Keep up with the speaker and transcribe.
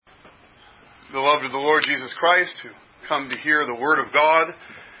Beloved of the Lord Jesus Christ, who come to hear the Word of God,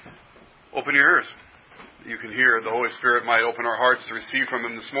 open your ears. You can hear. The Holy Spirit might open our hearts to receive from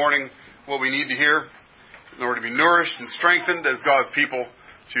Him this morning what we need to hear in order to be nourished and strengthened as God's people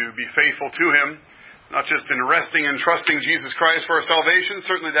to be faithful to Him, not just in resting and trusting Jesus Christ for our salvation,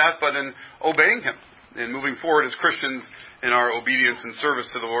 certainly that, but in obeying Him and moving forward as Christians in our obedience and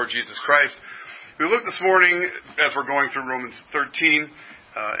service to the Lord Jesus Christ. We look this morning, as we're going through Romans 13,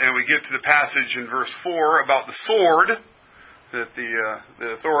 and we get to the passage in verse 4 about the sword, that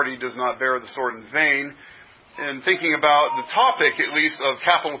the authority does not bear the sword in vain, and thinking about the topic, at least, of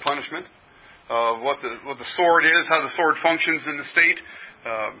capital punishment, of what the sword is, how the sword functions in the state.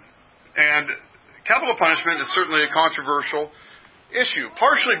 And capital punishment is certainly a controversial issue,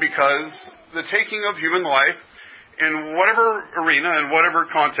 partially because the taking of human life in whatever arena, in whatever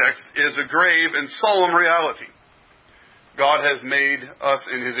context, is a grave and solemn reality. God has made us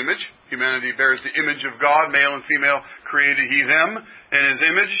in His image. Humanity bears the image of God. Male and female created He them in His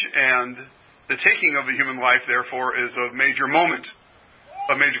image. And the taking of the human life, therefore, is a major moment,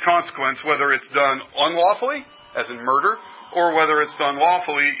 a major consequence, whether it's done unlawfully, as in murder, or whether it's done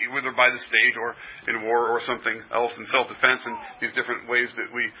lawfully, whether by the state or in war or something else in self-defense, and these different ways that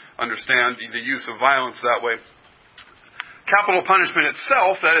we understand the use of violence that way. Capital punishment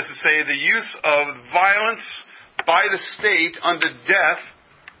itself, that is to say, the use of violence by the state unto death,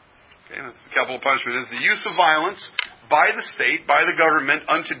 okay, that's capital punishment, is the use of violence by the state, by the government,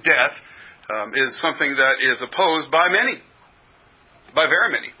 unto death, is something that is opposed by many, by very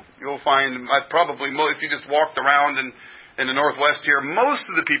many. You'll find, probably, if you just walked around in the Northwest here, most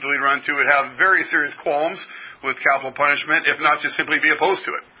of the people you run to would have very serious qualms with capital punishment, if not just simply be opposed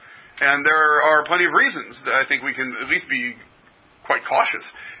to it. And there are plenty of reasons that I think we can at least be quite cautious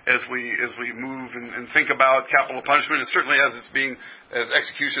as we move and think about capital punishment, and certainly as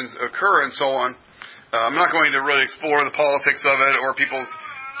executions occur and so on. I'm not going to really explore the politics of it or people's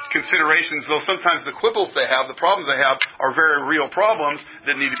considerations, though sometimes the quibbles they have, the problems they have, are very real problems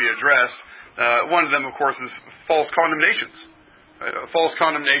that need to be addressed. One of them, of course, is false condemnations. False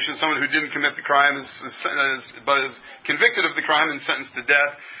condemnation, someone who didn't commit the crime but is convicted of the crime and sentenced to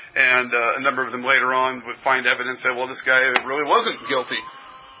death, and a number of them later on would find evidence that, well, this guy really wasn't guilty.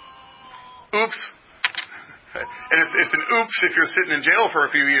 Oops. And it's an oops if you're sitting in jail for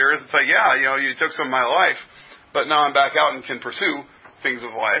a few years. It's like, yeah, you took some of my life, but now I'm back out and can pursue things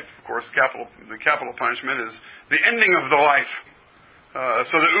of life. Of course, the capital punishment is the ending of the life.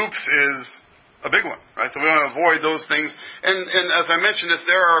 So the oops is a big one, right? So we want to avoid those things. And as I mentioned this,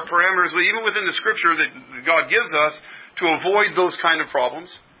 there are parameters, even within the Scripture, that God gives us to avoid those kind of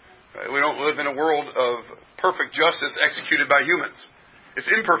problems. Right? We don't live in a world of perfect justice executed by humans. It's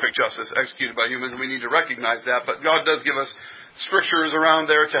imperfect justice executed by humans, and we need to recognize that. But God does give us strictures around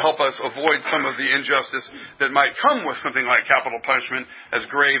there to help us avoid some of the injustice that might come with something like capital punishment, as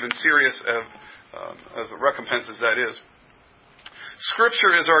grave and serious as a recompense as that is.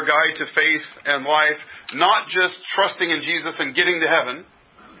 Scripture is our guide to faith and life, not just trusting in Jesus and getting to heaven,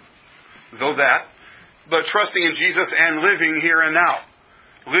 though that, but trusting in Jesus and living here and now.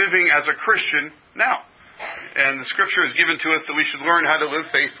 Living as a Christian now. And the Scripture is given to us that we should learn how to live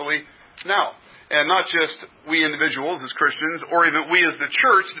faithfully now. And not just we individuals as Christians, or even we as the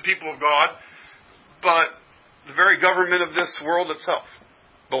church, the people of God, but the very government of this world itself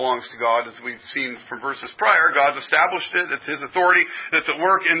belongs to God, as we've seen from verses prior. God's established it. It's His authority that's at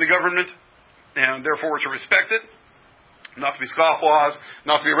work in the government, and therefore we're to respect it, not to be scofflaws,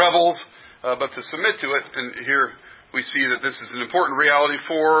 not to be rebels, but to submit to it. And here we see that this is an important reality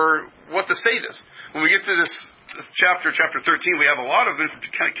for what the state is. When we get to this chapter 13, we have a lot of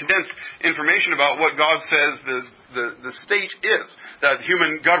kind of condensed information about what God says the state is, that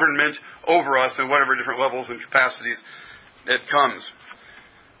human government over us in whatever different levels and capacities it comes.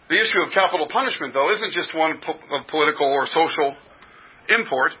 The issue of capital punishment, though, isn't just one of political or social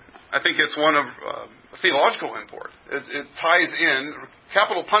import. I think it's one of theological import. It ties in,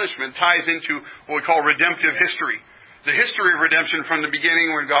 capital punishment ties into what we call redemptive history. The history of redemption from the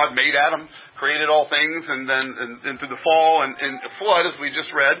beginning, when God made Adam, created all things, and then into the fall and the flood, as we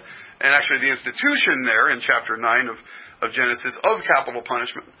just read, and actually the institution there in chapter 9 of Genesis of capital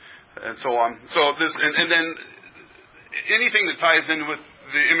punishment, and so on. So this, and then anything that ties in with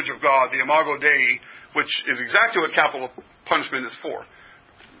the image of God, the imago Dei, which is exactly what capital punishment is for.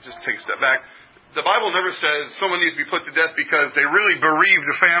 Just take a step back. The Bible never says someone needs to be put to death because they really bereaved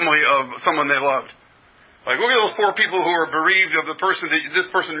a family of someone they loved. Like, look at those poor people who are bereaved of the person that this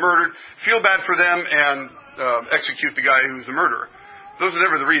person murdered, feel bad for them, and execute the guy who's the murderer. Those are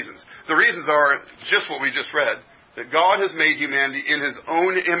never the reasons. The reasons are just what we just read, that God has made humanity in His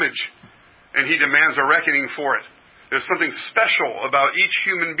own image. and He demands a reckoning for it. There's something special about each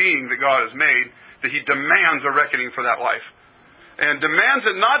human being that God has made, that He demands a reckoning for that life. And demands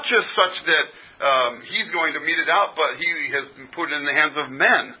it not just such that He's going to mete it out, but He has put it in the hands of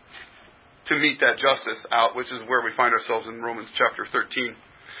men to mete that justice out, which is where we find ourselves in Romans chapter 13.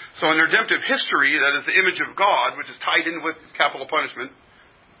 So in redemptive history, that is the image of God, which is tied in with capital punishment,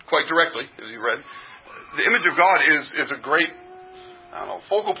 quite directly, as you read. The image of God is a great,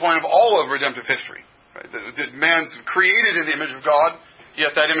 focal point of all of redemptive history. Right? That man's created in the image of God,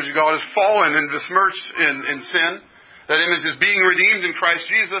 yet that image of God is fallen and besmirched in sin. That image is being redeemed in Christ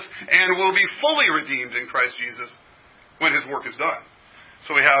Jesus and will be fully redeemed in Christ Jesus when His work is done.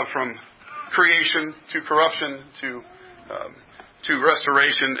 So we have from creation to corruption to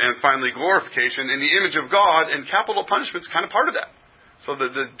restoration and finally glorification in the image of God, and capital punishment is kind of part of that. So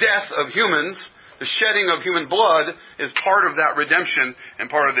the death of humans, the shedding of human blood, is part of that redemption and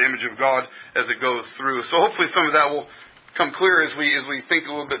part of the image of God as it goes through. So hopefully some of that will come clear as we think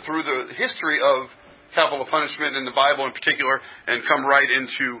a little bit through the history of capital punishment in the Bible in particular, and come right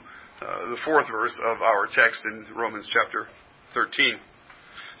into the fourth verse of our text in Romans chapter 13.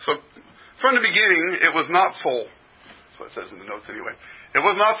 So from the beginning, it was not soul. That's what it says in the notes anyway. It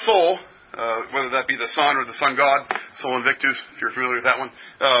was not soul, whether that be the Son or the Son God, Sol Invictus, if you're familiar with that one.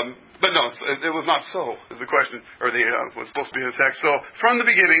 But no, it was not so, is the question, or was supposed to be in the text. So, from the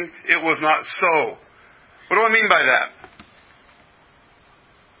beginning, it was not so. What do I mean by that?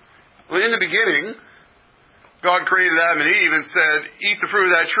 Well, in the beginning, God created Adam and Eve and said, eat the fruit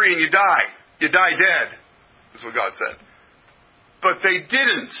of that tree and you die. You die dead. That's what God said. But they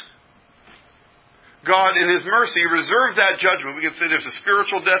didn't. God, in His mercy, reserved that judgment. We can say there's a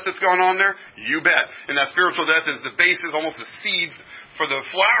spiritual death that's gone on there. You bet. And that spiritual death is the basis, almost the seed for the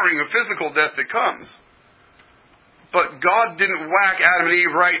flowering of physical death that comes. But God didn't whack Adam and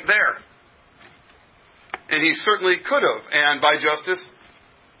Eve right there. And He certainly could have, and by justice,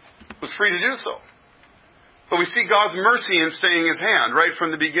 was free to do so. But we see God's mercy in staying His hand right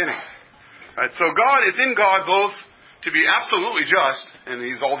from the beginning. Right? So it's in God both to be absolutely just, and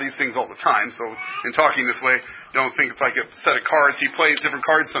He's all these things all the time, so in talking this way, don't think it's like a set of cards. He plays different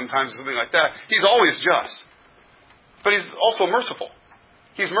cards sometimes or something like that. He's always just. But He's also merciful.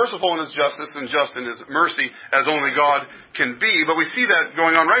 He's merciful in His justice and just in His mercy, as only God can be. But we see that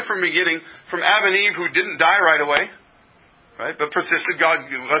going on right from the beginning, from Adam and Eve, who didn't die right away, right? But persisted. God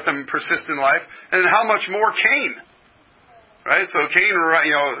let them persist in life. And how much more Cain? Right? So Cain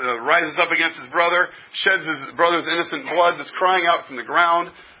rises up against his brother, sheds his brother's innocent blood that's crying out from the ground,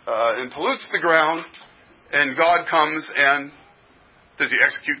 and pollutes the ground. And God comes and does He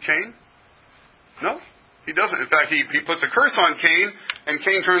execute Cain? No, He doesn't. In fact, He puts a curse on Cain, and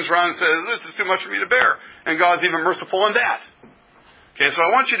Cain turns around and says, this is too much for me to bear. And God's even merciful in that. Okay, so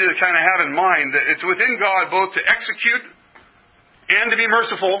I want you to kind of have in mind that it's within God both to execute and to be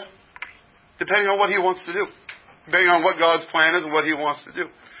merciful, depending on what He wants to do. Depending on what God's plan is and what He wants to do.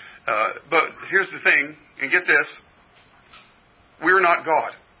 But here's the thing, and get this. We're not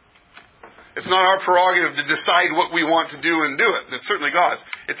God. It's not our prerogative to decide what we want to do and do it. It's certainly God's.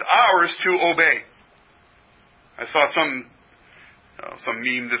 It's ours to obey. I saw some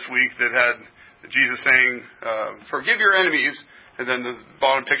meme this week that had Jesus saying, forgive your enemies, and then the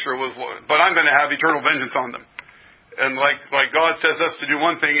bottom picture was, but I'm going to have eternal vengeance on them. And like God says us to do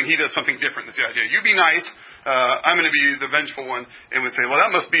one thing, and He does something different. That's the idea. You be nice. I'm going to be the vengeful one. And would say, well,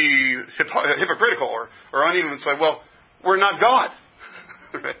 that must be hypocritical or uneven. It's like, well, we're not God.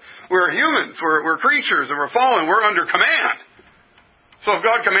 We're humans. We're creatures, and we're fallen. We're under command. So if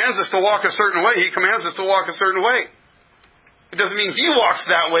God commands us to walk a certain way, He commands us to walk a certain way. It doesn't mean He walks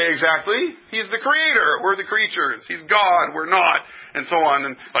that way exactly. He's the Creator. We're the creatures. He's God. We're not. And so on.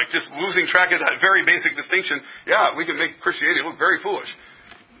 And like just losing track of that very basic distinction, yeah, we can make Christianity look very foolish.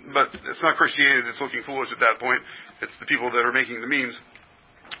 But it's not Christianity that's looking foolish at that point. It's the people that are making the memes,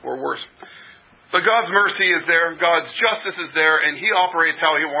 or worse. But God's mercy is there. God's justice is there. And He operates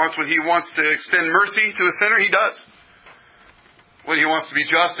how He wants. When He wants to extend mercy to a sinner, He does. When He wants to be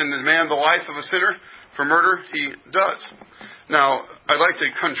just and demand the life of a sinner for murder, He does. Now, I'd like to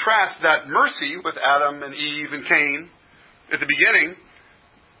contrast that mercy with Adam and Eve and Cain at the beginning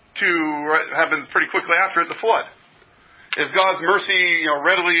to what happens pretty quickly after at the flood. Is God's mercy,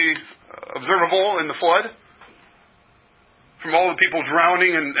 readily observable in the flood? From all the people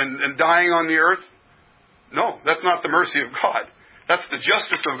drowning and dying on the earth? No, that's not the mercy of God. That's the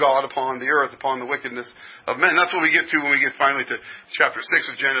justice of God upon the earth, upon the wickedness of men. That's what we get to when we get finally to chapter 6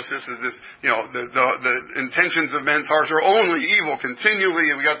 of Genesis, is this, the intentions of men's hearts are only evil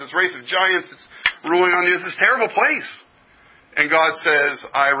continually, and we got this race of giants that's ruling on this terrible place. And God says,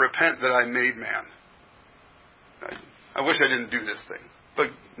 I repent that I made man. I wish I didn't do this thing. But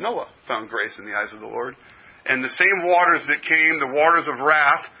Noah found grace in the eyes of the Lord. And the same waters that came, the waters of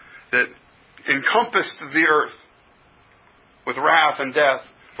wrath that encompassed the earth with wrath and death,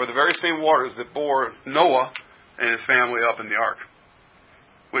 were the very same waters that bore Noah and his family up in the ark,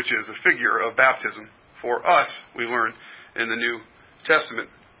 which is a figure of baptism for us, we learn in the New Testament.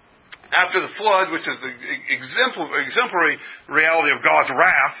 After the flood, which is the exemplary reality of God's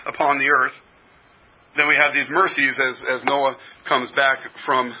wrath upon the earth, then we have these mercies as Noah comes back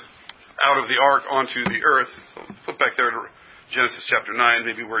from out of the ark onto the earth. So flip back there to Genesis chapter 9,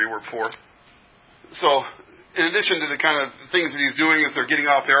 maybe where you were before. So, in addition to the kind of things that he's doing as they're getting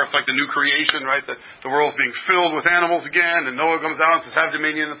off the earth, like the new creation, right? The world's being filled with animals again, and Noah comes out and says, have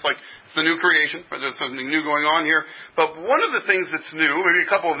dominion. It's like, it's the new creation. Right? There's something new going on here. But one of the things that's new, maybe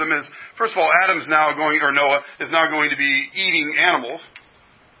a couple of them is, first of all, Noah is now going to be eating animals.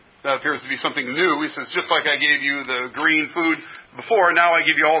 That appears to be something new. He says, just like I gave you the green food before, now I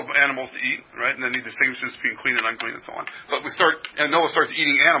give you all animals to eat, right? And then the distinctions between clean and unclean and so on. But Noah starts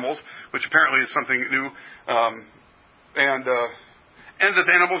eating animals, which apparently is something new, and that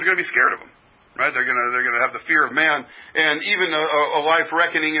the animals are going to be scared of him, right? They're going to have the fear of man, and even a life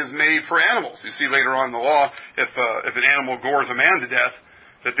reckoning is made for animals. You see later on in the law, if an animal gores a man to death,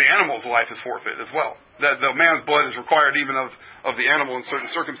 that the animal's life is forfeit as well. That the man's blood is required even of the animal in certain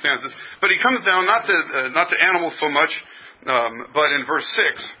circumstances. But he comes down not to animals so much, but in verse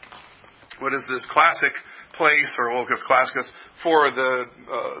 6, what is this classic place, or locus classicus, for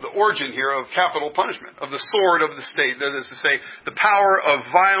the origin here of capital punishment, of the sword of the state. That is to say, the power of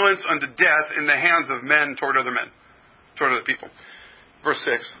violence unto death in the hands of men toward other people. Verse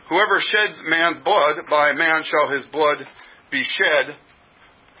 6, whoever sheds man's blood, by man shall his blood be shed,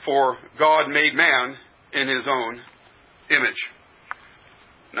 for God made man in his own image.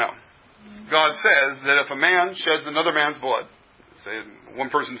 Now, God says that if a man sheds another man's blood, say one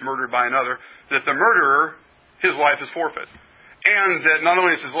person's murdered by another, that the murderer, his life is forfeit. And that not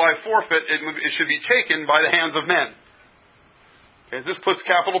only is his life forfeit, it should be taken by the hands of men. Okay, this puts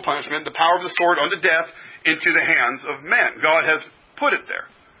capital punishment, the power of the sword unto death, into the hands of men. God has put it there.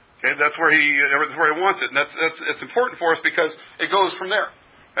 Okay, that's where he wants it. And it's important for us because it goes from there.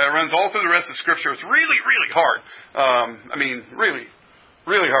 It runs all through the rest of Scripture. It's really, really hard. Really,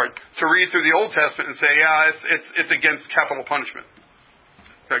 really hard to read through the Old Testament and say, yeah, it's against capital punishment.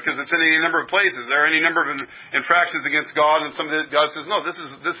 Because it's in any number of places. There are any number of infractions against God, and God says, no, this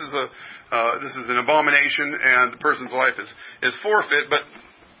is an abomination, and the person's life is forfeit. But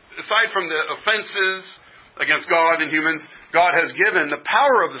aside from the offenses against God and humans, God has given the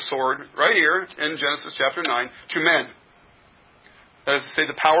power of the sword right here in Genesis chapter 9 to men. That is to say,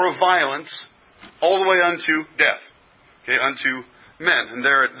 the power of violence all the way unto death. Okay, unto men. And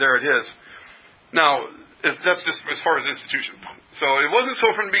there it is. Now, that's just as far as institution. So it wasn't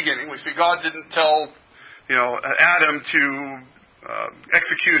so from the beginning. We see God didn't tell, Adam to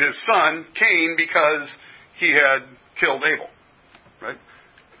execute his son, Cain, because he had killed Abel. Right?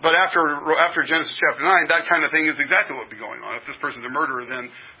 But after Genesis chapter 9, that kind of thing is exactly what would be going on. If this person's a murderer,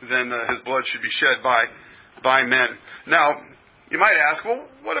 then his blood should be shed by men. Now, you might ask, well,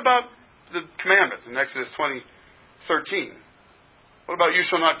 what about the commandment in Exodus 20:13? What about you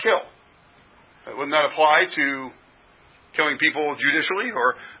shall not kill? Wouldn't that apply to killing people judicially,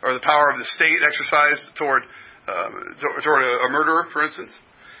 or the power of the state exercised toward a murderer, for instance?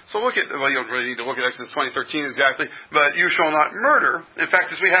 So you don't really need to look at Exodus 20:13 exactly, but you shall not murder. In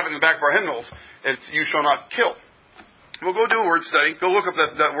fact, as we have it in the back of our hymnals, it's you shall not kill. We'll go do a word study. Go look up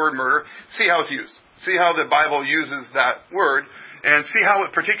that word murder. See how it's used. See how the Bible uses that word, and see how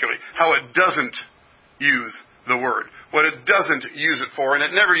it doesn't use the word. What it doesn't use it for, and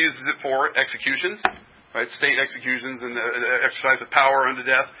it never uses it for executions, right? State executions and the exercise of power unto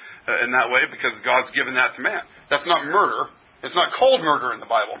death in that way, because God's given that to man. That's not murder. It's not called murder in the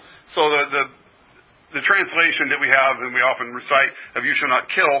Bible. So the translation that we have and we often recite of "you shall not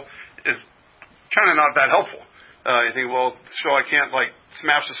kill" is kind of not that helpful. You think, well, so I can't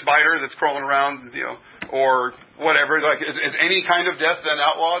smash a spider that's crawling around, or whatever. Is any kind of death then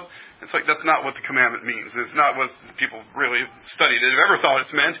outlawed? It's that's not what the commandment means. It's not what people really studied it have ever thought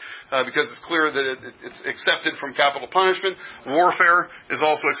it's meant, because it's clear that it's accepted from capital punishment. Warfare is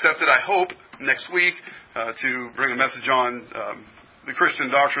also accepted, I hope, next week, to bring a message on the Christian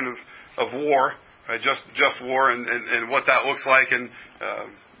doctrine of war, right? Just war and what that looks like. And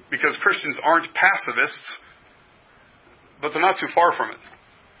because Christians aren't pacifists, but they're not too far from it.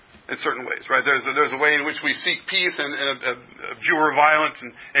 in certain ways, right? There's a way in which we seek peace and abjure violence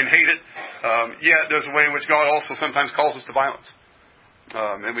and hate it. Yet there's a way in which God also sometimes calls us to violence.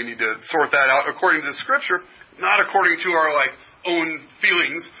 And we need to sort that out according to the Scripture, not according to our own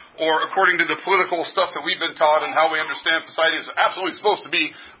feelings or according to the political stuff that we've been taught and how we understand society is absolutely supposed to be,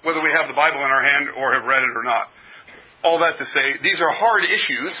 whether we have the Bible in our hand or have read it or not. All that to say, these are hard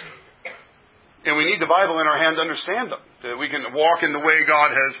issues, and we need the Bible in our hand to understand them. That we can walk in the way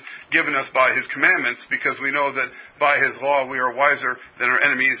God has given us by His commandments, because we know that by His law we are wiser than our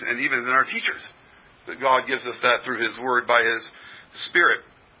enemies and even than our teachers. That God gives us that through His Word by His Spirit.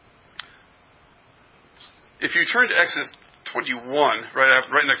 If you turn to Exodus 21,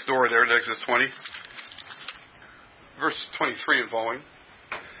 right next door there to Exodus 20, verse 23 and following.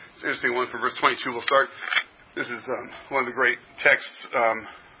 It's an interesting one. From verse 22 we'll start. This is one of the great texts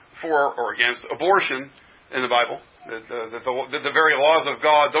for or against abortion in the Bible. That the very laws of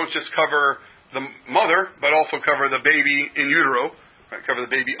God don't just cover the mother, but also cover the baby in utero, right? Cover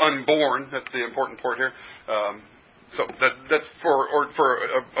the baby unborn. That's the important part here. So that's for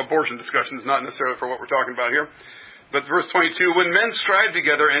abortion discussions, not necessarily for what we're talking about here. But verse 22, when men strive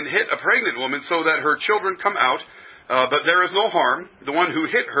together and hit a pregnant woman so that her children come out, but there is no harm, the one who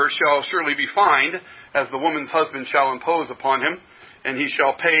hit her shall surely be fined, as the woman's husband shall impose upon him, and he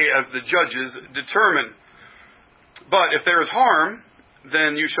shall pay as the judges determine. But if there is harm,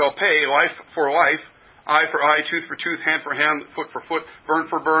 then you shall pay life for life, eye for eye, tooth for tooth, hand for hand, foot for foot, burn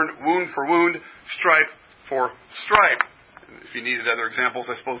for burn, wound for wound, stripe for stripe. If you needed other examples,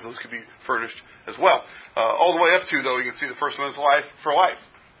 I suppose those could be furnished as well. All the way up to, though, you can see the first one is life for life.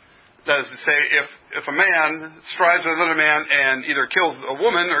 That is to say, if a man strives with another man and either kills a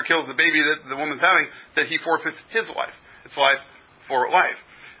woman or kills the baby that the woman's having, that he forfeits his life. It's life for life.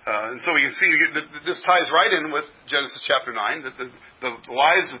 And so we can see that this ties right in with Genesis chapter 9, that the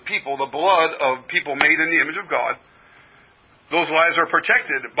lives of people, the blood of people made in the image of God, those lives are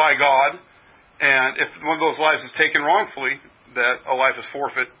protected by God, and if one of those lives is taken wrongfully, that a life is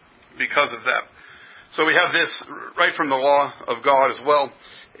forfeit because of that. So we have this right from the law of God as well.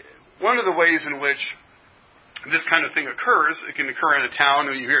 One of the ways in which this kind of thing occurs, it can occur in a town,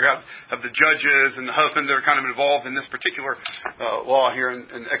 and you hear have the judges and the husband that are kind of involved in this particular law here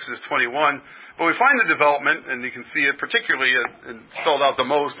in Exodus 21. But we find the development, and you can see it particularly spelled out the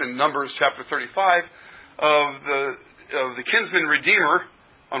most in Numbers chapter 35, of the kinsman redeemer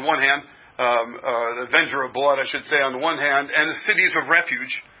on one hand, the avenger of blood, I should say, on the one hand, and the cities of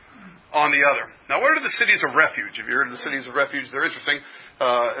refuge on the other. Now, what are the cities of refuge? Have you heard of the cities of refuge? They're interesting.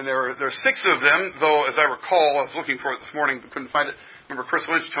 And there are 6 of them, though, as I recall, I was looking for it this morning, but couldn't find it. Remember Chris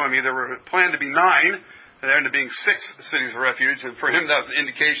Lynch telling me there were planned to be 9, and there ended up being 6 cities of refuge, and for him that was an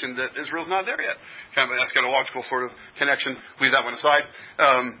indication that Israel's not there yet. Kind of an eschatological sort of connection. Leave that one aside.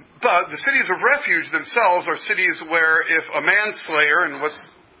 But the cities of refuge themselves are cities where if a manslayer, and what's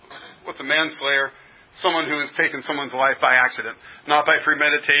a manslayer? Someone who has taken someone's life by accident, not by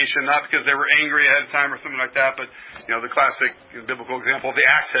premeditation, not because they were angry ahead of time or something like that, but the classic biblical example of the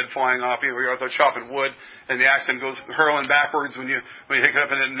axe head flying off. You're out there chopping wood, and the axe head goes hurling backwards when you pick it up,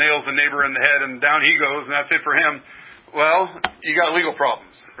 and it nails the neighbor in the head, and down he goes, and that's it for him. Well, you got legal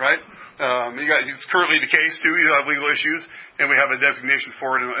problems, right? It's currently the case too. You have legal issues, and we have a designation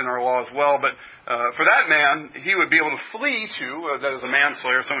for it in our law as well. But for that man, he would be able to flee to, that is a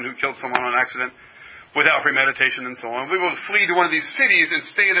manslayer, someone who killed someone on accident, without premeditation and so on. We will flee to one of these cities and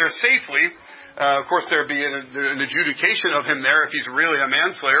stay there safely. Of course, there would be an adjudication of him there if he's really a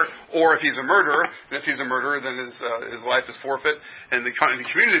manslayer or if he's a murderer. And if he's a murderer, then his life is forfeit. And the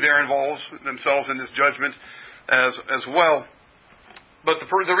community there involves themselves in this judgment as well. But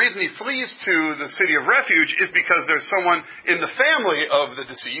the reason he flees to the city of refuge is because there's someone in the family of the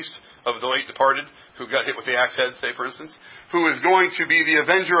deceased, of the late departed, who got hit with the axe head, say, for instance, who is going to be the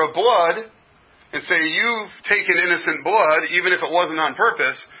avenger of blood and say, you've taken innocent blood, even if it wasn't on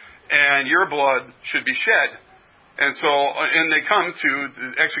purpose, and your blood should be shed. And so, and they come to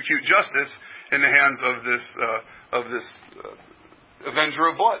execute justice in the hands of this avenger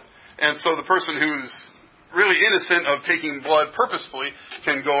of blood. And so the person who's really innocent of taking blood purposefully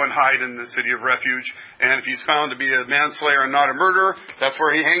can go and hide in the city of refuge. And if he's found to be a manslayer and not a murderer, that's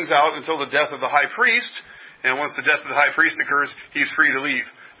where he hangs out until the death of the high priest. And once the death of the high priest occurs, he's free to leave.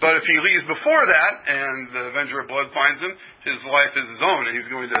 But if he leaves before that, and the avenger of blood finds him, his life is his own, and he's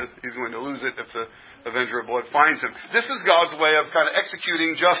going to lose it if the avenger of blood finds him. This is God's way of kind of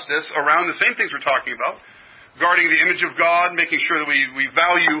executing justice around the same things we're talking about. Guarding the image of God, making sure that we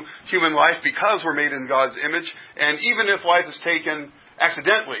value human life because we're made in God's image. And even if life is taken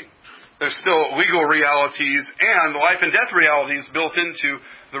accidentally, there's still legal realities and life and death realities built into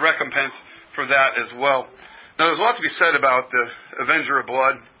the recompense for that as well. Now, there's a lot to be said about the Avenger of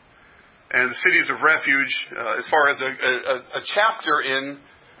Blood and the cities of refuge as far as a chapter in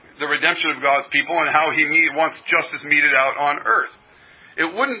the redemption of God's people and how He wants justice meted out on earth. It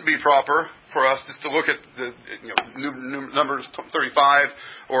wouldn't be proper for us just to look at the Numbers 35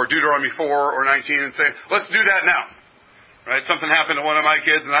 or Deuteronomy 4 or 19 and say, let's do that now. Right? Something happened to one of my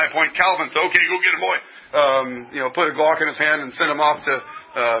kids and I appoint Calvin, so okay, go get him, boy. Put a Glock in his hand and send him off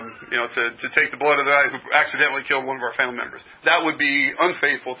to take the blood of the guy who accidentally killed one of our family members. That would be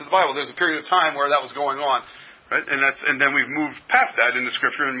unfaithful to the Bible. There's a period of time where that was going on. Right? And then we've moved past that in the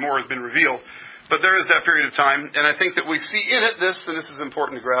Scripture and more has been revealed. But there is that period of time, and I think that we see in it this, and this is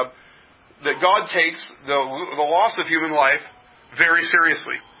important to grab, that God takes the loss of human life very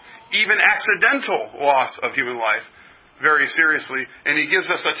seriously. Even accidental loss of human life very seriously. And He gives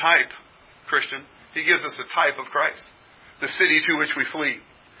us a type, Christian. He gives us a type of Christ. The city to which we flee.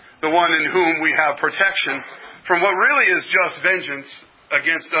 The one in whom we have protection from what really is just vengeance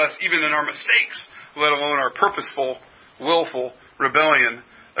against us, even in our mistakes, let alone our purposeful, willful rebellion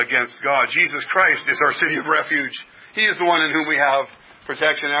against God. Jesus Christ is our city of refuge. He is the one in whom we have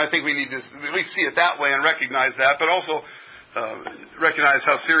protection. And I think we need to at least see it that way and recognize that, but also recognize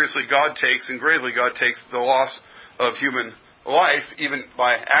how seriously God takes, and gravely God takes, the loss of human life, even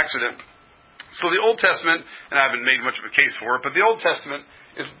by accident. So the Old Testament, and I haven't made much of a case for it, but the Old Testament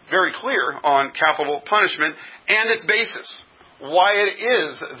is very clear on capital punishment and its basis. Why it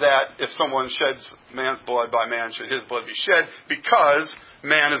is that if someone sheds man's blood, by man should his blood be shed, because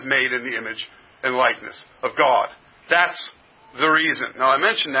man is made in the image and likeness of God. That's the reason. Now, I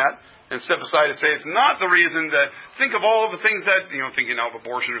mention that and step aside and say it's not the reason that, think of all of the things that, thinking now of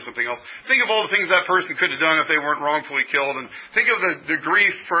abortion or something else, think of all the things that person could have done if they weren't wrongfully killed, and think of the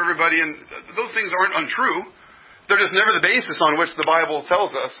grief for everybody, and those things aren't untrue. They're just never the basis on which the Bible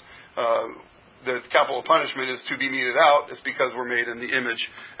tells us that capital punishment is to be meted out. It's because we're made in the image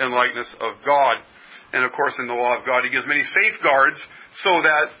and likeness of God. And of course, in the law of God, He gives many safeguards so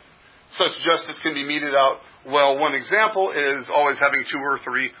that such justice can be meted out. Well, one example is always having 2 or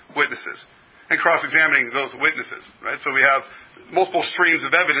 3 witnesses and cross-examining those witnesses. Right? So we have multiple streams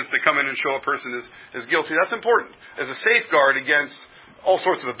of evidence that come in and show a person is guilty. That's important as a safeguard against all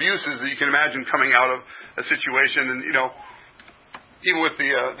sorts of abuses that you can imagine coming out of a situation. And, even with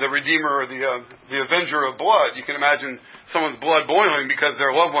the Redeemer or the Avenger of Blood, you can imagine someone's blood boiling because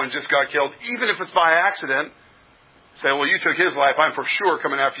their loved one just got killed, even if it's by accident. Say, well, you took his life, I'm for sure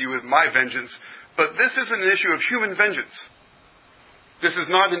coming after you with my vengeance. But this isn't an issue of human vengeance. This is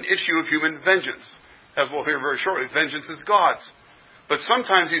not an issue of human vengeance. As we'll hear very shortly, vengeance is God's. But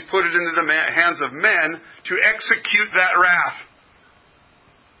sometimes He's put it into the hands of men to execute that wrath.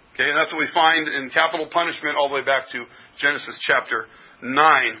 Okay, and that's what we find in capital punishment all the way back to Genesis chapter 9.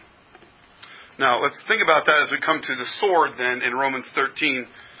 Now, let's think about that as we come to the sword then in Romans 13.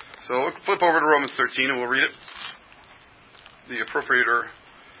 So we'll flip over to Romans 13 and we'll read it. The appropriate or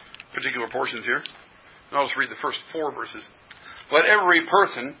particular portions here. And I'll just read the first 4 verses. Let every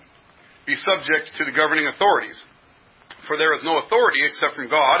person be subject to the governing authorities. For there is no authority except from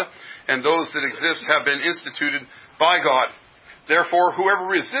God, and those that exist have been instituted by God. Therefore,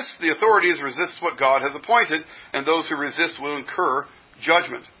 whoever resists the authorities resists what God has appointed, and those who resist will incur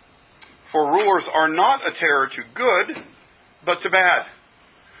judgment. For rulers are not a terror to good, but to bad.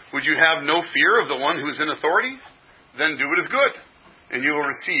 Would you have no fear of the one who is in authority? Then do what is good, and you will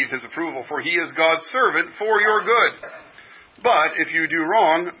receive His approval, for He is God's servant for your good. But if you do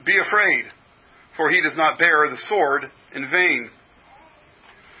wrong, be afraid, for He does not bear the sword in vain.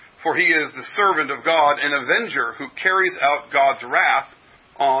 For He is the servant of God, an avenger who carries out God's wrath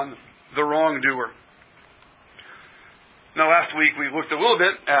on the wrongdoer. Now, last week we looked a little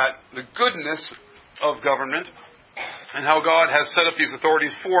bit at the goodness of government and how God has set up these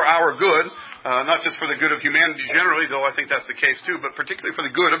authorities for our good, not just for the good of humanity generally, though I think that's the case too, but particularly for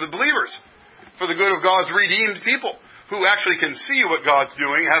the good of the believers, for the good of God's redeemed people who actually can see what God's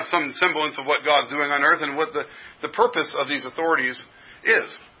doing, have some semblance of what God's doing on earth and what the purpose of these authorities is.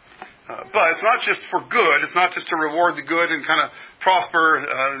 But it's not just for good. It's not just to reward the good and kind of prosper,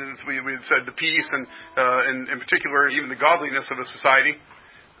 as we had said, the peace and in particular even the godliness of a society.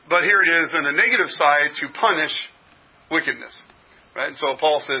 But here it is on the negative side to punish wickedness. Right? And so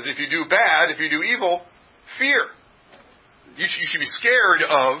Paul says, if you do bad, if you do evil, fear. You should be scared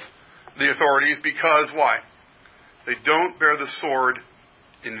of the authorities because why? They don't bear the sword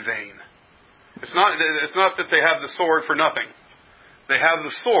in vain. It's not that they have the sword for nothing. They have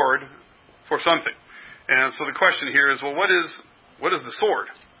the sword for something. And so the question here is, well, what is the sword?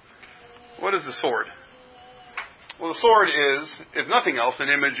 What is the sword? Well, the sword is nothing else, an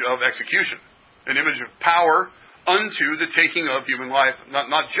image of execution, an image of power unto the taking of human life.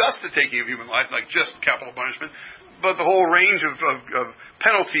 Not just the taking of human life, like just capital punishment, but the whole range of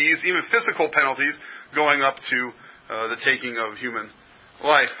penalties, even physical penalties, going up to the taking of human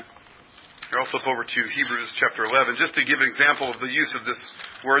life. I'll flip over to Hebrews chapter 11, just to give an example of the use of this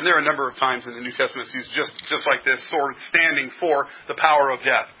word. And there are a number of times in the New Testament it's used just like this, sword standing for the power of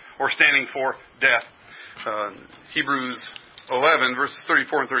death, or standing for death. Hebrews 11, verses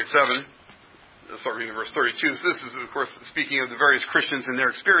 34 and 37. I'll start reading verse 32. So this is, of course, speaking of the various Christians and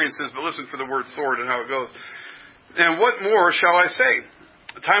their experiences, but listen for the word sword and how it goes. And what more shall I say?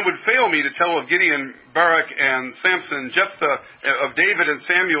 Time would fail me to tell of Gideon, Barak, and Samson, Jephthah, of David and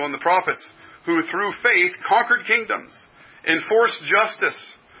Samuel and the prophets, who through faith conquered kingdoms, enforced justice,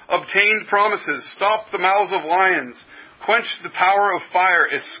 obtained promises, stopped the mouths of lions, quenched the power of fire,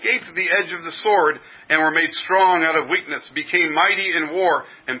 escaped the edge of the sword, and were made strong out of weakness, became mighty in war,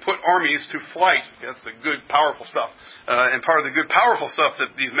 and put armies to flight. That's the good, powerful stuff. And part of the good, powerful stuff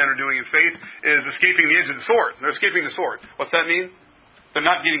that these men are doing in faith is escaping the edge of the sword. They're escaping the sword. What's that mean? They're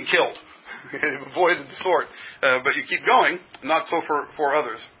not getting killed. They've avoided the sword. But you keep going. Not so for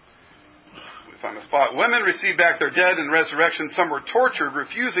others. We find a spot. Women received back their dead in resurrection. Some were tortured,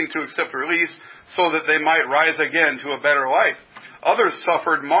 refusing to accept release, so that they might rise again to a better life. Others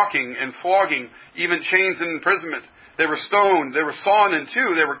suffered mocking and flogging, even chains and imprisonment. They were stoned. They were sawn in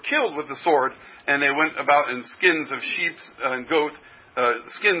two. They were killed with the sword. And they went about in skins of sheep and goats,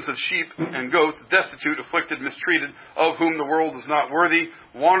 destitute, afflicted, mistreated, of whom the world was not worthy,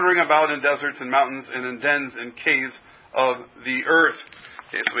 wandering about in deserts and mountains and in dens and caves of the earth.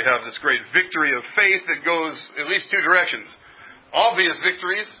 Okay, so we have this great victory of faith that goes at least two directions. Obvious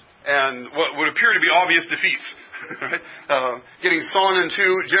victories and what would appear to be obvious defeats. Right? Getting sawn in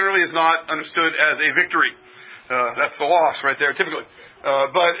two generally is not understood as a victory. That's the loss right there, typically.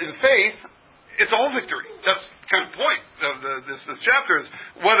 But in faith, it's all victory. That's kind of the point of this chapter, is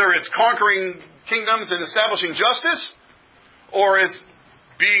whether it's conquering kingdoms and establishing justice, or it's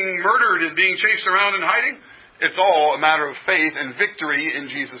being murdered and being chased around and hiding. It's all a matter of faith and victory in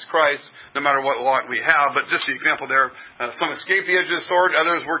Jesus Christ, no matter what lot we have. But just the example there, some escaped the edge of the sword,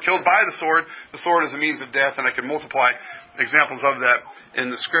 others were killed by the sword. The sword is a means of death, and I can multiply examples of that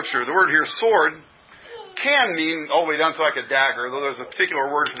in the Scripture. The word here, sword, can mean all the way down to like a dagger, though there's a particular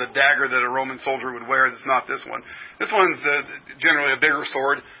word for the dagger that a Roman soldier would wear that's not this one. This one's generally a bigger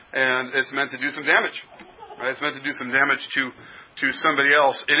sword, and it's meant to do some damage. Right? It's meant to do some damage to somebody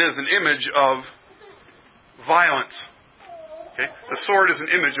else. It is an image of violence. Okay? The sword is an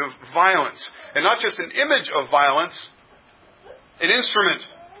image of violence. And not just an image of violence, an instrument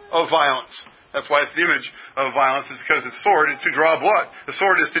of violence. That's why it's the image of violence, is because the sword is to draw blood. The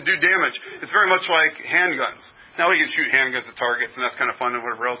sword is to do damage. It's very much like handguns. Now we can shoot handguns at targets, and that's kind of fun and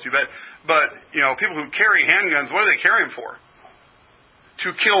whatever else you bet. But, people who carry handguns, what do they carry them for? To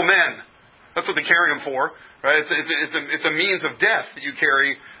kill men. That's what they carry them for. Right? It's a means of death that you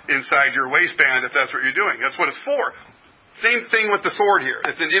carry inside your waistband if that's what you're doing. That's what it's for. Same thing with the sword here.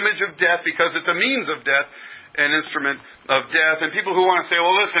 It's an image of death because it's a means of death, an instrument of death. And people who want to say,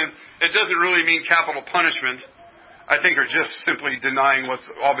 well, listen, it doesn't really mean capital punishment, I think are just simply denying what's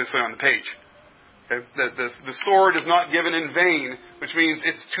obviously on the page. Okay? The sword is not given in vain, which means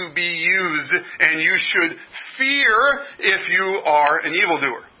it's to be used, and you should fear if you are an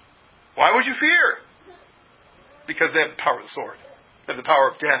evildoer. Why would you fear? Because they have the power of the sword. They have the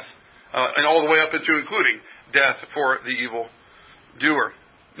power of death, and all the way up into including death for the evil doer.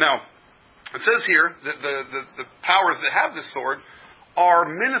 Now, it says here that the powers that have this sword are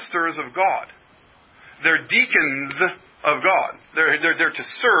ministers of God. They're deacons of God. They're to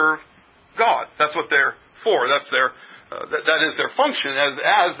serve God. That's what they're for. That's that is their function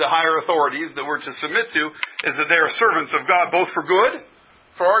as the higher authorities that we're to submit to, is that they are servants of God, both for good,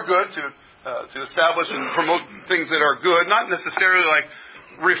 for our good, to establish and promote things that are good, not necessarily like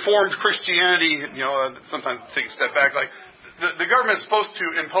Reformed Christianity. Sometimes take a step back. Like the government's supposed to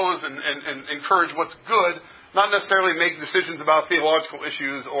impose and encourage what's good, not necessarily make decisions about theological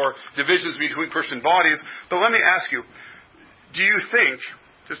issues or divisions between Christian bodies. But let me ask you: do you think,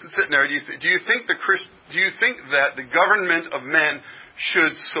 just sitting there, do you think that the government of men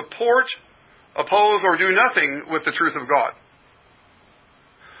should support, oppose, or do nothing with the truth of God?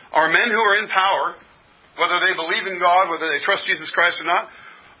 Are men who are in power, whether they believe in God, whether they trust Jesus Christ or not,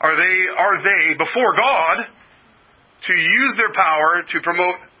 are they before God to use their power to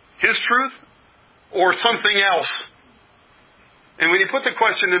promote His truth or something else? And when you put the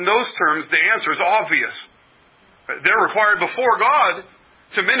question in those terms, the answer is obvious. They're required before God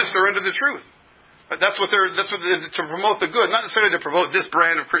to minister unto the truth. That's what to promote the good, not necessarily to promote this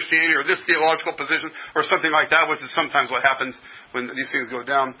brand of Christianity or this theological position or something like that, which is sometimes what happens when these things go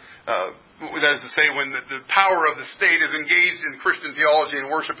down. That is to say, when the power of the state is engaged in Christian theology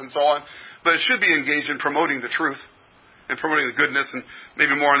and worship and so on. But it should be engaged in promoting the truth and promoting the goodness, and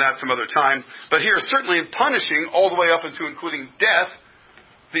maybe more on that some other time. But here, certainly in punishing all the way up into including death,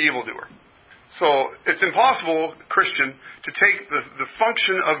 the evildoer. So it's impossible, Christian, to take the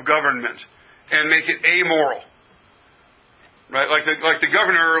function of government and make it amoral, right? Like the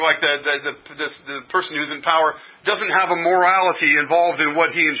governor, like the person who's in power, doesn't have a morality involved in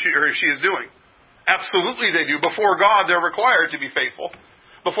what he or she is doing. Absolutely, they do. Before God, they're required to be faithful.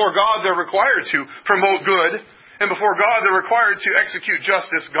 Before God, they're required to promote good, and before God, they're required to execute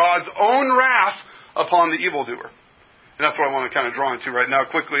justice, God's own wrath upon the evildoer. And that's what I want to kind of draw into right now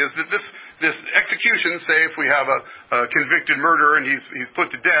quickly, is that this execution, say if we have a convicted murderer and he's put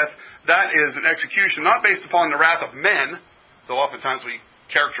to death, that is an execution not based upon the wrath of men, though oftentimes we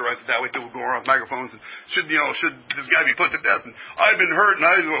characterize it that way. People go around with microphones and should this guy be put to death? And I've been hurt and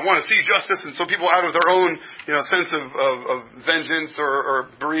I want to see justice. And so people out of their own sense of vengeance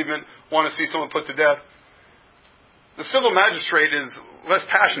or bereavement want to see someone put to death. The civil magistrate is less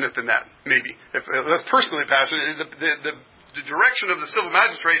passionate than that, maybe. Less personally passionate. The direction of the civil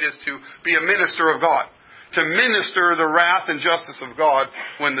magistrate is to be a minister of God. To minister the wrath and justice of God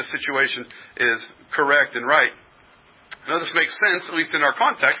when the situation is correct and right. Now this makes sense, at least in our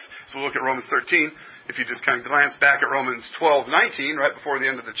context. So we'll look at Romans 13. If you just kind of glance back at Romans 12:19, right before the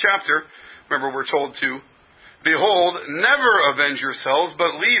end of the chapter, remember we're told to, behold, never avenge yourselves,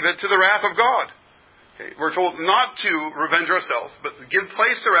 but leave it to the wrath of God. Okay, we're told not to revenge ourselves, but give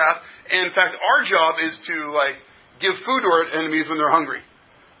place to wrath. And in fact, our job is to give food to our enemies when they're hungry,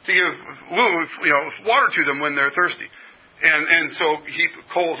 to give water to them when they're thirsty, and so heap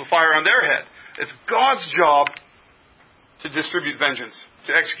coals of fire on their head. It's God's job to distribute vengeance,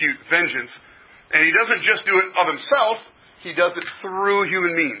 to execute vengeance, and He doesn't just do it of Himself; He does it through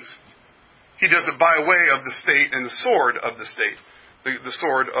human means. He does it by way of the state and the sword of the state. The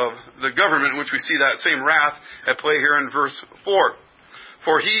sword of the government, in which we see that same wrath at play here in verse 4.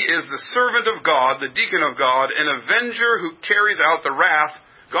 For he is the servant of God, the deacon of God, an avenger who carries out the wrath,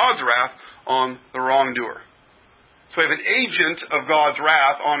 God's wrath, on the wrongdoer. So we have an agent of God's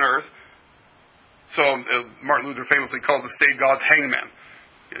wrath on earth. So Martin Luther famously called the state God's hangman.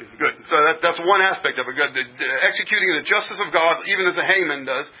 Good. So that's one aspect of it. Good. Executing the justice of God, even as a hangman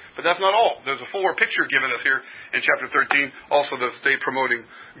does. But that's not all. There's a fuller picture given us here in chapter 13. Also the state promoting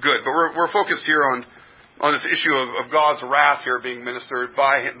good. But we're focused here on this issue of God's wrath here being ministered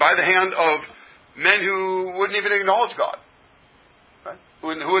by the hand of men who wouldn't even acknowledge God. Right?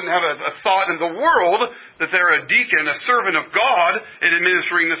 Who wouldn't have a thought in the world that they're a deacon, a servant of God, in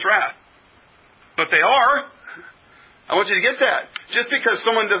administering this wrath. But they are. I want you to get that. Just because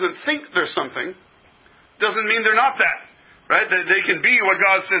someone doesn't think there's something doesn't mean they're not that. Right? They can be what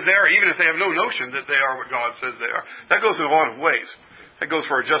God says they are, even if they have no notion that they are what God says they are. That goes in a lot of ways. That goes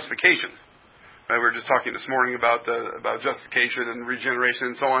for our justification. Right? We were just talking this morning about justification and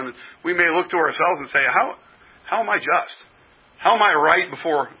regeneration and so on. We may look to ourselves and say, how am I just? How am I right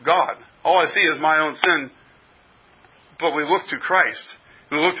before God? All I see is my own sin. But we look to Christ.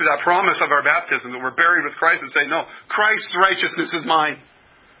 We look to that promise of our baptism, that we're buried with Christ, and say, no, Christ's righteousness is mine.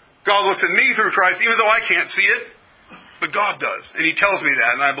 God looks at me through Christ, even though I can't see it, but God does. And He tells me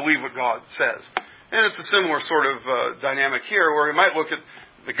that, and I believe what God says. And it's a similar sort of dynamic here, where we might look at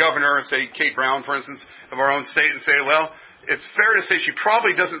the governor, say Kate Brown, for instance, of our own state, and say, well, it's fair to say she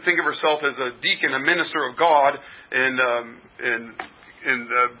probably doesn't think of herself as a deacon, a minister of God, in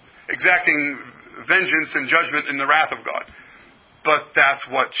exacting vengeance and judgment in the wrath of God. But that's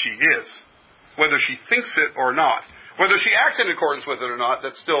what she is. Whether she thinks it or not. Whether she acts in accordance with it or not,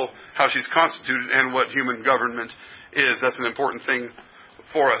 that's still how she's constituted and what human government is. That's an important thing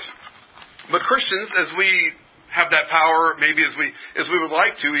for us. But Christians, as we have that power, maybe as we would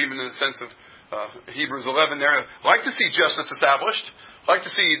like to, even in the sense of Hebrews 11 there, like to see justice established, like to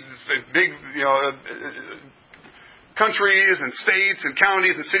see big, countries and states and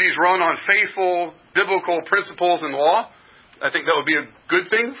counties and cities run on faithful biblical principles and law. I think that would be a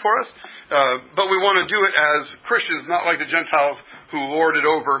good thing for us. But we want to do it as Christians, not like the Gentiles who lord it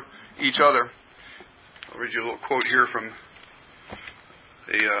over each other. I'll read you a little quote here from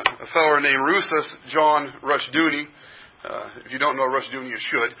a fellow named Rusas John Rushdoony. If you don't know Rushdoony, you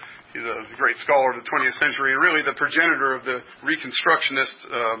should. He's a great scholar of the 20th century and really the progenitor of the Reconstructionist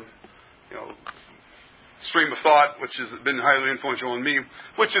stream of thought, which has been highly influential on me,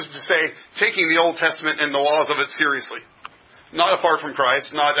 which is to say, taking the Old Testament and the laws of it seriously. not apart from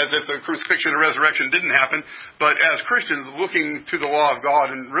Christ, not as if the crucifixion and resurrection didn't happen, but as Christians looking to the law of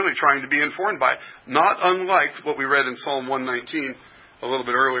God and really trying to be informed by it, not unlike what we read in Psalm 119 a little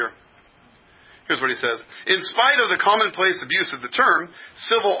bit earlier. Here's what he says. In spite of the commonplace abuse of the term,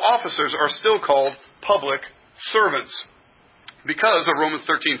 civil officers are still called public servants because of Romans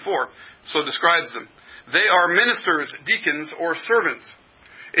 13:4. So describes them. They are ministers, deacons, or servants.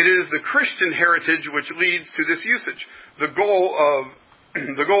 It is the Christian heritage which leads to this usage. The goal of,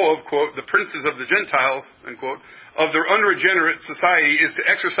 quote, the princes of the Gentiles, unquote, of their unregenerate society is to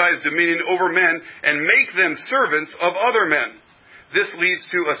exercise dominion over men and make them servants of other men. This leads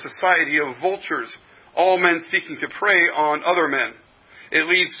to a society of vultures, all men seeking to prey on other men. It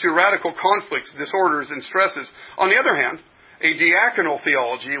leads to radical conflicts, disorders, and stresses. On the other hand, a diaconal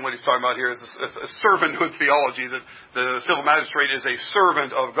theology, and what he's talking about here is a servanthood theology, that the civil magistrate is a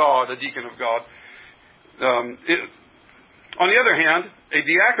servant of God, a deacon of God. On the other hand, a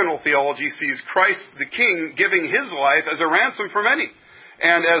diaconal theology sees Christ the King giving his life as a ransom for many,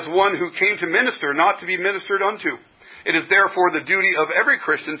 and as one who came to minister, not to be ministered unto. It is therefore the duty of every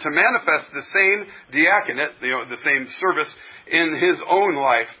Christian to manifest the same diaconate, the same service, in his own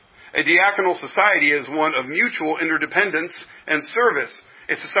life. A diaconal society is one of mutual interdependence and service,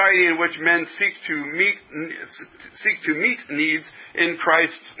 a society in which men seek to meet needs in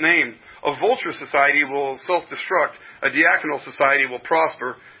Christ's name. A vulture society will self-destruct. A diaconal society will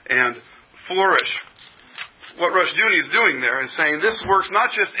prosper and flourish. What Rushdoony is doing there is saying this works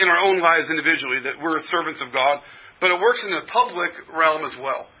not just in our own lives individually, that we're servants of God, but it works in the public realm as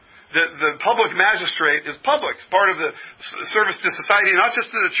well. The public magistrate is public. It's part of the service to society, not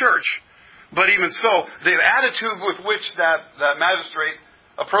just to the church. But even so, the attitude with which that magistrate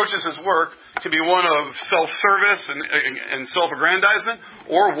approaches his work can be one of self-service and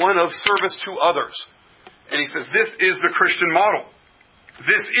self-aggrandizement, or one of service to others. And he says this is the Christian model.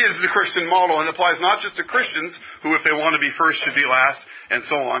 This is the Christian model, and it applies not just to Christians, who if they want to be first should be last, and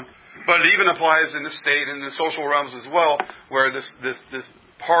so on, but it even applies in the state and the social realms as well, where this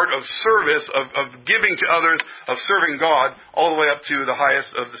part of service, of giving to others, of serving God, all the way up to the highest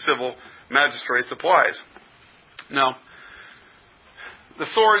of the civil magistrates applies. Now, the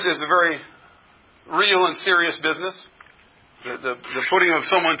sword is a very real and serious business. The putting of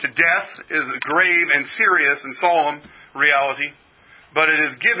someone to death is a grave and serious and solemn reality, but it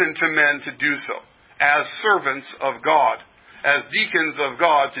is given to men to do so, as servants of God, as deacons of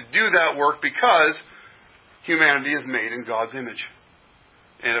God, to do that work because humanity is made in God's image.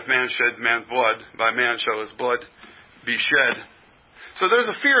 And if man sheds man's blood, by man shall his blood be shed. So there's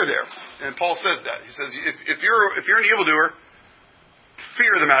a fear there. And Paul says that. He says, if you're an evildoer,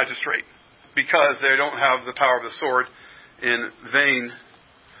 fear the magistrate, because they don't have the power of the sword in vain.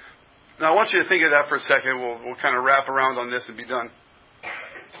 Now I want you to think of that for a second. We'll kind of wrap around on this and be done.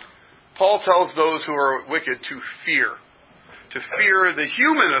 Paul tells those who are wicked to fear the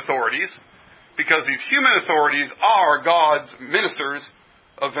human authorities, because these human authorities are God's ministers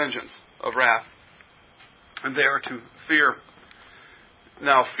of vengeance, of wrath. And they are to fear.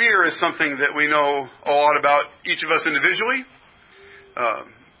 Now, fear is something that we know a lot about, each of us individually.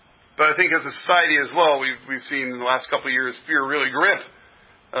 But I think as a society as well, we've seen in the last couple of years fear really grip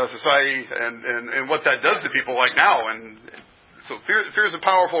society and what that does to people like now. And so fear is a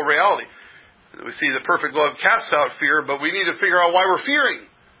powerful reality. We see the perfect love casts out fear, but we need to figure out why we're fearing.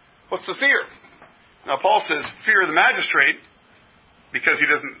 What's the fear? Now, Paul says, fear the magistrate, because he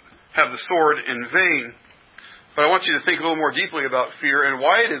doesn't have the sword in vain. But I want you to think a little more deeply about fear and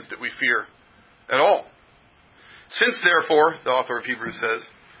why it is that we fear at all. Since, therefore, the author of Hebrews says,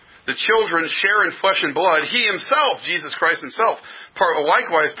 the children share in flesh and blood, he himself, Jesus Christ himself,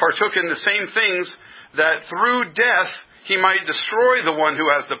 likewise partook in the same things, that through death he might destroy the one who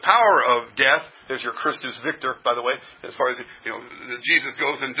has the power of death. There's your Christus Victor, by the way, as far as, Jesus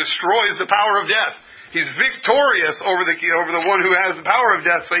goes and destroys the power of death. He's victorious over the one who has the power of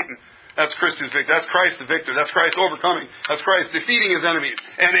death, Satan. That's Christus Victor. That's Christ the victor. That's Christ overcoming. That's Christ defeating his enemies.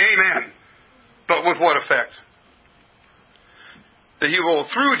 And amen. But with what effect? That he will,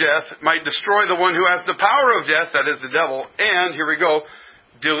 through death, might destroy the one who has the power of death, that is the devil, and, here we go,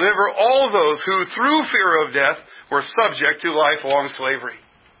 deliver all those who, through fear of death, were subject to lifelong slavery.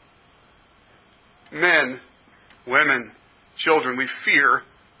 Men, women, children, we fear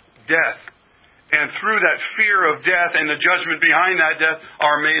death. And through that fear of death and the judgment behind that death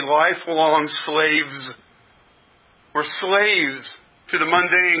are made lifelong slaves. We're slaves to the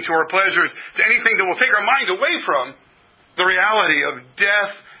mundane, to our pleasures, to anything that will take our mind away from the reality of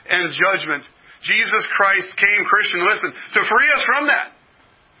death and judgment. Jesus Christ came, Christian, listen, to free us from that.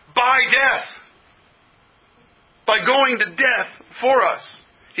 By death. By going to death for us,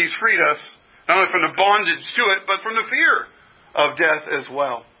 He's freed us not only from the bondage to it, but from the fear of death as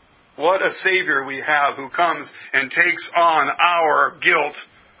well. What a Savior we have who comes and takes on our guilt,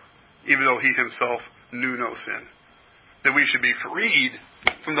 even though He Himself knew no sin. That we should be freed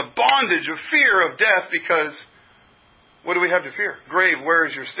from the bondage of fear of death, because what do we have to fear? Grave, where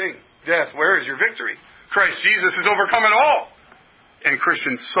is your sting? Death, where is your victory? Christ Jesus has overcome it all. And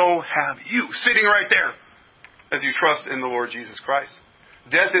Christians, so have you, sitting right there, as you trust in the Lord Jesus Christ.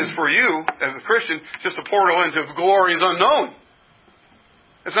 Death is for you, as a Christian, just a portal into glories unknown.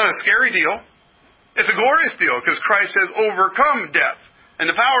 It's not a scary deal. It's a glorious deal, because Christ has overcome death and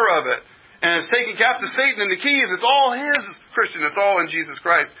the power of it, and has taken captive Satan and the keys. It's all His, Christian. It's all in Jesus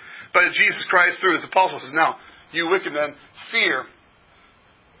Christ. But Jesus Christ, through His apostles, says, now, you wicked men, fear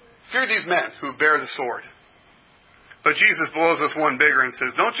these men who bear the sword. But Jesus blows us one bigger and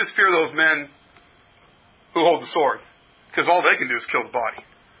says, don't just fear those men who hold the sword, because all they can do is kill the body.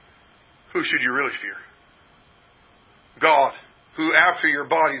 Who should you really fear? God, who after your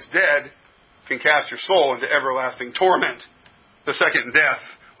body's dead can cast your soul into everlasting torment, the second death,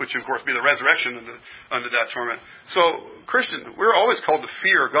 which of course be the resurrection under that torment. So, Christian, we're always called to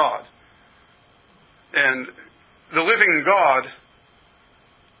fear God. And the living God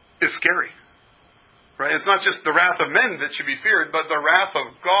is scary. Right? It's not just the wrath of men that should be feared, but the wrath of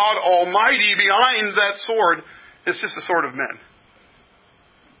God Almighty behind that sword. It's just a sword of men.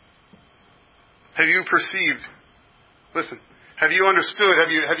 Have you perceived? Listen. Have you understood? Have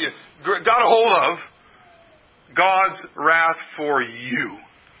you got a hold of God's wrath for you?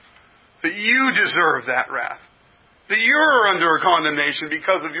 That you deserve that wrath. That you're under a condemnation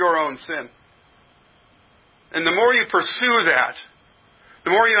because of your own sin. And the more you pursue that, the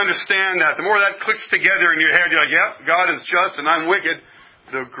more you understand that, the more that clicks together in your head, you're like, yep, God is just and I'm wicked,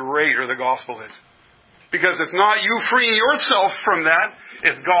 the greater the gospel is. Because it's not you freeing yourself from that,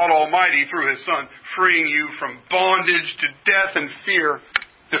 it's God Almighty through His Son freeing you from bondage to death and fear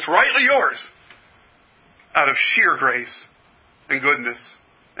that's rightly yours out of sheer grace and goodness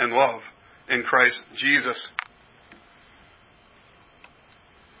and love in Christ Jesus.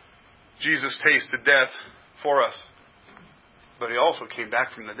 Jesus tasted death for us, but He also came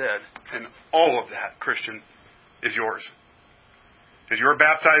back from the dead. And all of that, Christian, is yours. As you're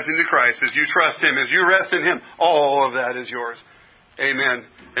baptized into Christ, as you trust Him, as you rest in Him, all of that is yours. Amen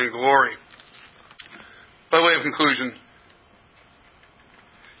and glory. By way of conclusion,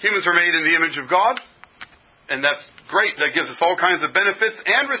 humans are made in the image of God, and that's great. That gives us all kinds of benefits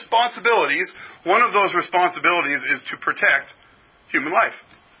and responsibilities. One of those responsibilities is to protect human life.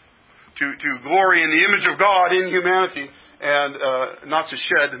 To glory in the image of God in humanity, and not to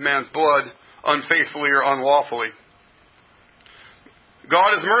shed man's blood unfaithfully or unlawfully.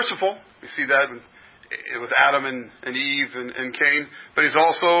 God is merciful. We see that with Adam and Eve and Cain. But He's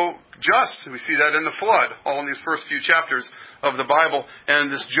also just. We see that in the flood, all in these first few chapters of the Bible.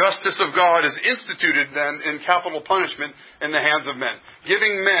 And this justice of God is instituted then in capital punishment in the hands of men,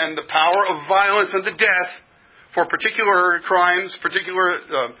 giving men the power of violence and the death for particular crimes, particular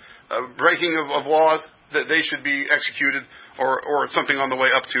breaking of laws, that they should be executed or something on the way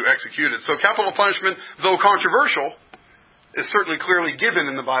up to executed. So capital punishment, though controversial, is certainly clearly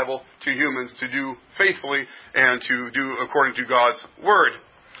given in the Bible to humans to do faithfully and to do according to God's Word.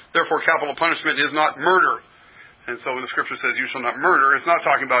 Therefore, capital punishment is not murder. And so when the Scripture says, you shall not murder, it's not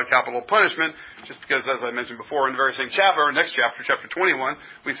talking about capital punishment, just because, as I mentioned before, in the very same chapter, or next chapter, chapter 21,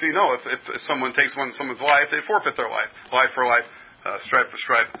 we see, no, if someone takes someone's life, they forfeit their life. Life for life, stripe for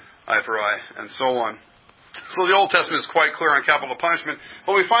stripe, eye for eye, and so on. So the Old Testament is quite clear on capital punishment.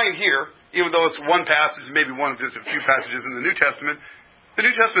 What we find here, even though it's one passage, maybe one of just a few passages in the New Testament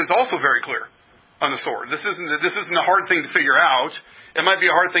is also very clear on the sword. This isn't a hard thing to figure out. It might be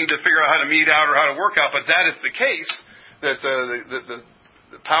a hard thing to figure out how to mete out or how to work out, but that is the case, that the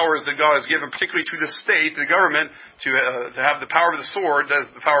powers that God has given, particularly to the state, the government, to have the power of the sword,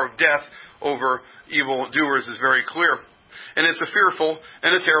 the power of death over evil doers, is very clear. And it's a fearful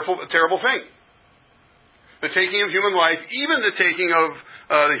and a terrible thing. The taking of human life, even the taking of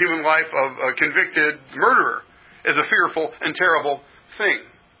the human life of a convicted murderer, is a fearful and terrible thing.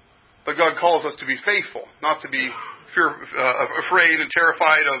 But God calls us to be faithful, not to be afraid and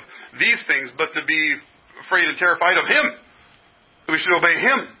terrified of these things, but to be afraid and terrified of Him. That we should obey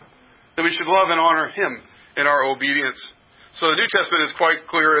Him. That we should love and honor Him in our obedience. So the New Testament is quite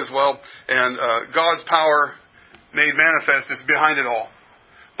clear as well, and God's power made manifest is behind it all.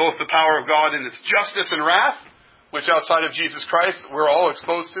 Both the power of God in His justice and wrath, which outside of Jesus Christ we're all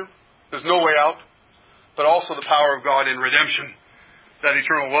exposed to. There's no way out. But also the power of God in redemption. That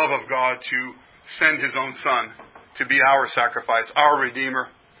eternal love of God to send His own Son to be our sacrifice, our Redeemer,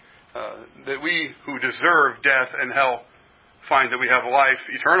 that we who deserve death and hell find that we have life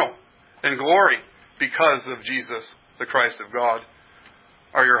eternal and glory because of Jesus, the Christ of God.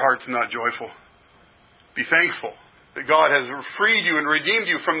 Are your hearts not joyful? Be thankful that God has freed you and redeemed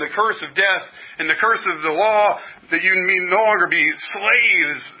you from the curse of death and the curse of the law, that you may no longer be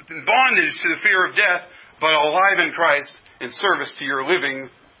slaves in bondage to the fear of death, but alive in Christ in service to your living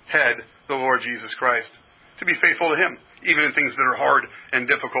head, the Lord Jesus Christ. To be faithful to Him, even in things that are hard and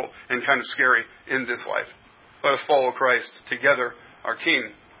difficult and kind of scary in this life. Let us follow Christ together, our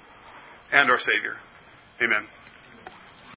King and our Savior. Amen.